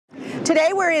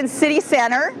Today we're in City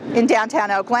Center in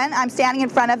downtown Oakland. I'm standing in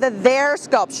front of the There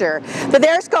sculpture. The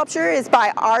There sculpture is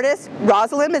by artist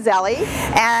Roslyn Mazzilli,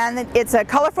 and it's a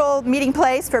colorful meeting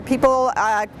place for people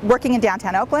working in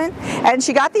downtown Oakland. And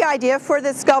she got the idea for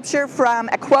this sculpture from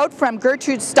a quote from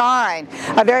Gertrude Stein,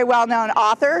 a very well-known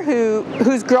author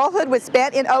whose girlhood was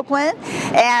spent in Oakland,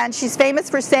 and she's famous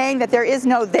for saying that there is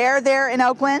no there in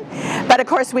Oakland, but of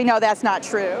course we know that's not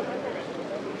true.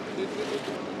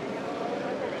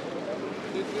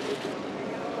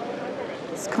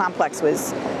 This complex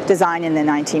was designed in the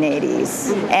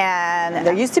 1980s, and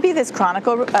there used to be this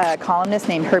Chronicle columnist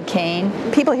named Herb Caen.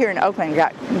 People here in Oakland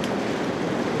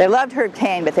they loved Herb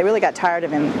Caen, but they really got tired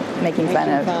of him making fun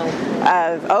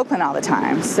of Oakland all the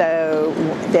time. So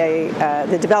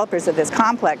the developers of this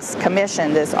complex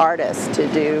commissioned this artist to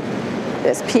do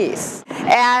this piece.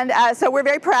 And so we're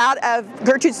very proud of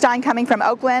Gertrude Stein coming from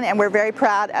Oakland, and we're very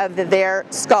proud of the There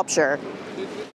sculpture.